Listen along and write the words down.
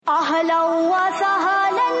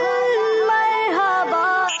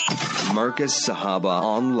Marcus Sahaba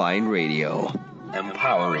Online Radio,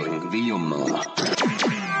 empowering the Ummah.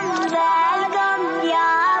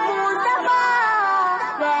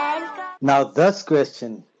 Now this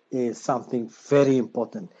question is something very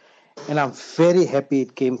important, and I'm very happy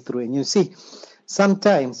it came through. And you see,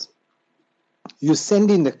 sometimes you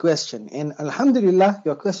send in the question, and alhamdulillah,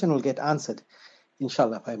 your question will get answered,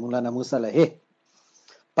 inshallah, by Maulana Moosa Lahe.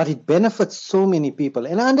 But it benefits so many people,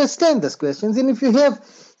 and I understand these questions. And if you have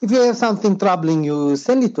something troubling you,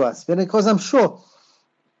 send it to us, because I'm sure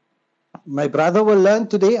my brother will learn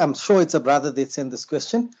today. I'm sure it's a brother that sent this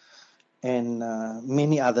question, and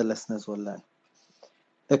many other listeners will learn.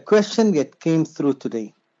 The question that came through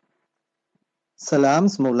today: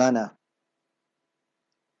 Salams, Maulana.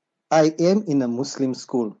 I am in a Muslim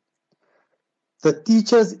school. The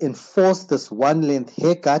teachers enforce this one-length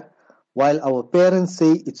haircut while our parents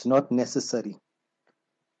say it's not necessary.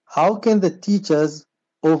 How can the teachers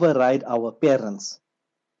override our parents?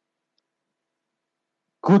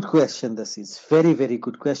 Good question this is. Very, very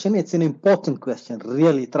good question. It's an important question,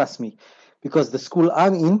 really, trust me. Because the school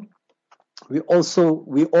I'm in, we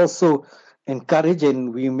also encourage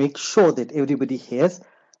and we make sure that everybody has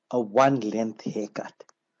a one-length haircut.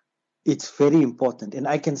 It's very important. And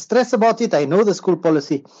I can stress about it. I know the school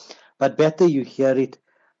policy, but better you hear it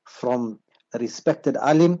from a respected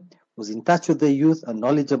alim who's in touch with the youth, a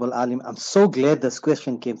knowledgeable alim. I'm so glad this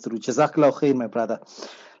question came through. Jazakallah khair, my brother.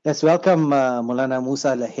 Let's welcome Maulana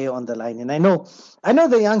Moosa Lahe on the line. And I know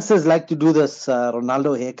the youngsters like to do this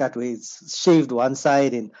Ronaldo haircut where it's shaved one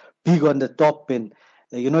side and big on the top, and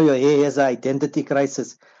your hair has an identity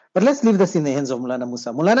crisis. But let's leave this in the hands of Maulana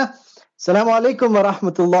Moosa. Maulana, Assalamu alaikum wa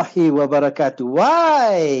rahmatullahi wa barakatuh.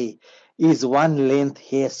 Why is one length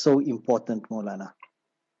hair so important, Maulana?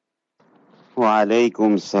 Wa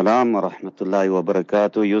alaikum salam wa rahmatullahi wa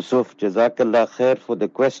barakatuh. Yusuf, jazakallah khair for the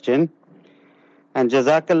question. And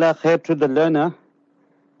jazakallah khair to the learner.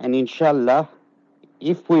 And inshallah,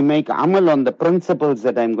 if we make amal on the principles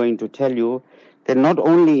that I'm going to tell you, then not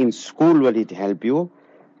only in school will it help you,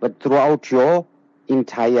 but throughout your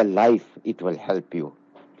entire life it will help you.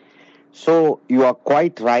 So you are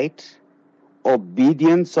quite right.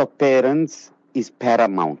 Obedience of parents is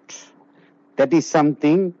paramount. That is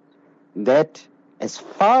something that, as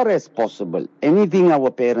far as possible, anything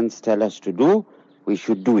our parents tell us to do, we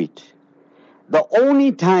should do it. The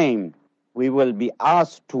only time we will be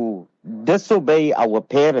asked to disobey our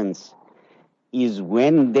parents is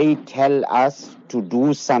when they tell us to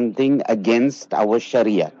do something against our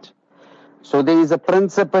shariat. So there is a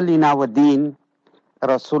principle in our deen.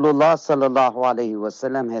 Rasulullah sallallahu alayhi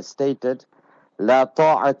wasallam has stated, "La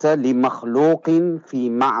ta'ata li makhluqin fi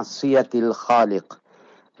ma'siyatil khaliq."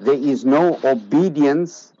 There is no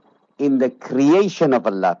obedience in the creation of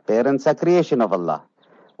Allah. Parents are creation of Allah.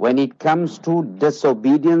 When it comes to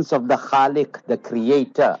disobedience of the Khaliq, the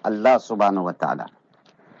Creator, Allah subhanahu wa ta'ala.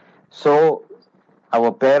 So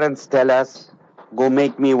our parents tell us, go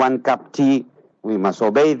make me 1 cup tea, we must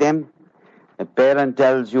obey them. The parent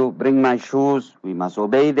tells you, bring my shoes, we must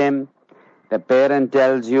obey them. The parent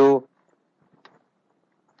tells you,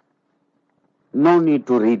 no need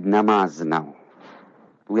to read namaz now.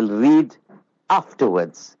 We'll read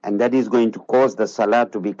afterwards, and that is going to cause the salah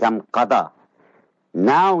to become qada.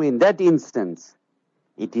 Now in that instance,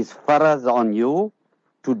 it is faraz on you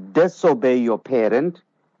to disobey your parent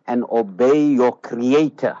and obey your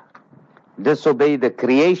creator. Disobey the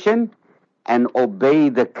creation and obey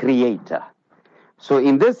the creator. So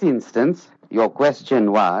in this instance, your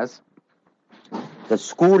question was, the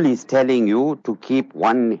school is telling you to keep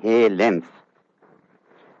 1 hair length,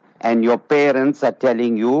 and your parents are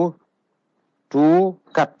telling you to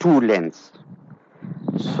cut 2 lengths.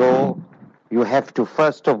 So you have to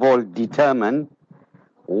first of all determine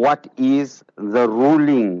what is the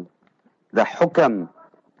ruling, the hukam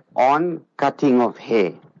on cutting of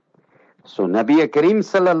hair. So Nabi Kareem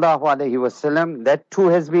sallallahu alayhi wasallam, that too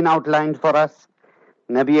has been outlined for us.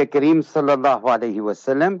 Nabi Kareem sallallahu alayhi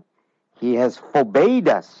wasallam, he has forbade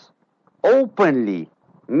us openly,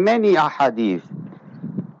 many ahadith,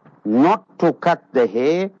 not to cut the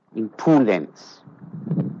hair in 2 lengths.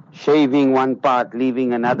 Shaving one part,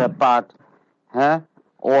 leaving another part,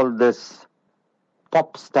 all this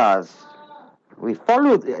pop stars. We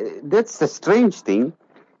follow, that's the strange thing,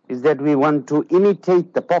 is that we want to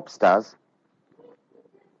imitate the pop stars,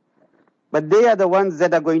 but they are the ones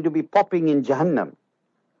that are going to be popping in Jahannam.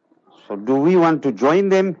 So do we want to join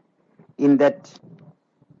them in that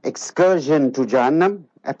excursion to Jahannam?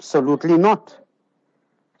 Absolutely not.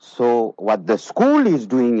 So what the school is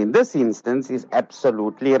doing in this instance is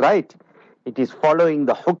absolutely right. It is following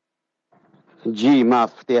the hukm.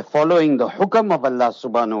 They are following the hukam of Allah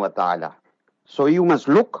subhanahu wa ta'ala. So you must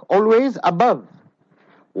look always above.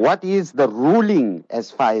 What is the ruling as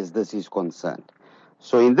far as this is concerned?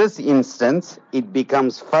 So in this instance, it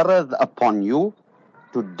becomes farad upon you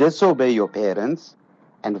to disobey your parents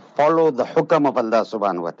and follow the hukam of Allah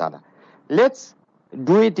subhanahu wa ta'ala. Let's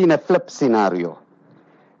do it in a flip scenario.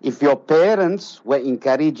 If your parents were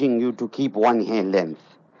encouraging you to keep one hair length,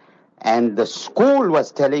 and the school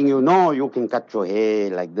was telling you, no, you can cut your hair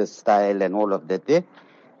like this style and all of that,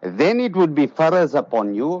 then it would be farz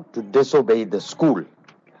upon you to disobey the school.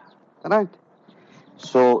 Right?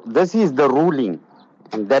 So this is the ruling,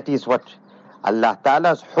 and that is what Allah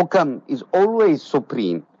Ta'ala's hukam is always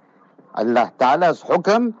supreme. Allah Ta'ala's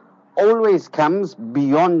hukam always comes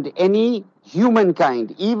beyond any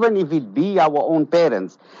humankind, even if it be our own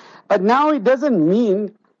parents. But now it doesn't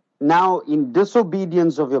mean now in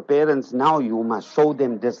disobedience of your parents, now you must show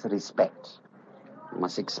them disrespect. You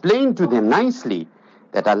must explain to them nicely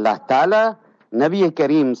that Allah Ta'ala, Nabi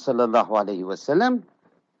Kareem sallallahu alayhi wasallam,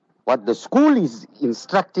 what the school is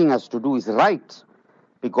instructing us to do is right,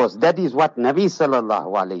 because that is what Nabi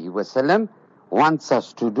sallallahu alayhi wasallam wants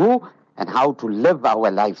us to do and how to live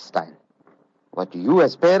our lifestyle. What you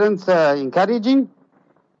as parents are encouraging,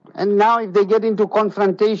 and now if they get into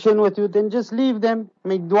confrontation with you, then just leave them.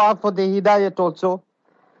 Make dua for the hidayat also.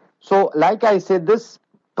 So like I said, this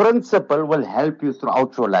principle will help you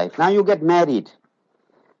throughout your life. Now you get married.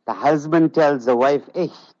 The husband tells the wife,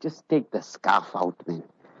 hey, just take the scarf out, man.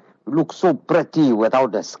 You look so pretty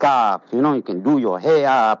without a scarf. You know, you can do your hair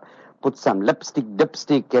up, put some lipstick,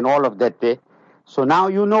 dipstick and all of that there. So now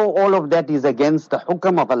you know all of that is against the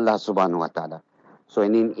hukam of Allah subhanahu wa ta'ala. So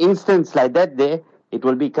in an instance like that there, it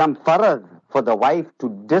will become farad for the wife to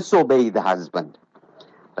disobey the husband.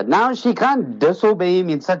 But now she can't disobey him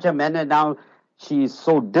in such a manner. Now she is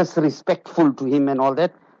so disrespectful to him and all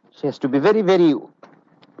that. She has to be very, very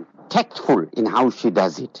tactful in how she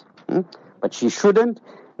does it. But she shouldn't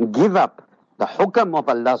give up the hukam of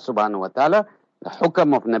Allah subhanahu wa ta'ala, the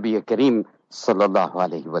hukam of Nabi Kareem sallallahu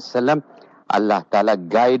alayhi wa sallam. Allah ta'ala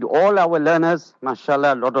guide all our learners,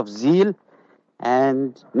 mashallah, a lot of zeal.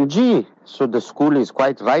 And so the school is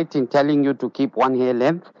quite right in telling you to keep one hair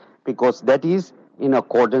length, because that is in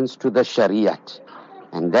accordance to the Shariat.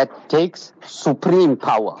 And that takes supreme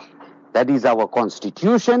power. That is our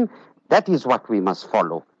constitution. That is what we must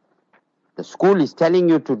follow. The school is telling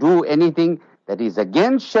you to do anything that is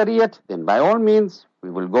against Shariat, then by all means, we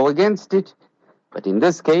will go against it. But in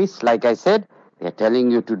this case, like I said, they are telling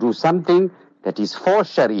you to do something that is for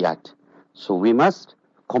Shariat. So we must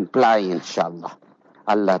comply, inshallah.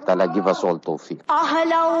 Allah Ta'ala give us all tawfiq.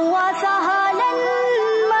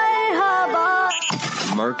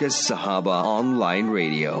 Marcus Sahaba Online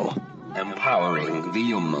Radio, empowering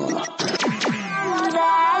the Ummah.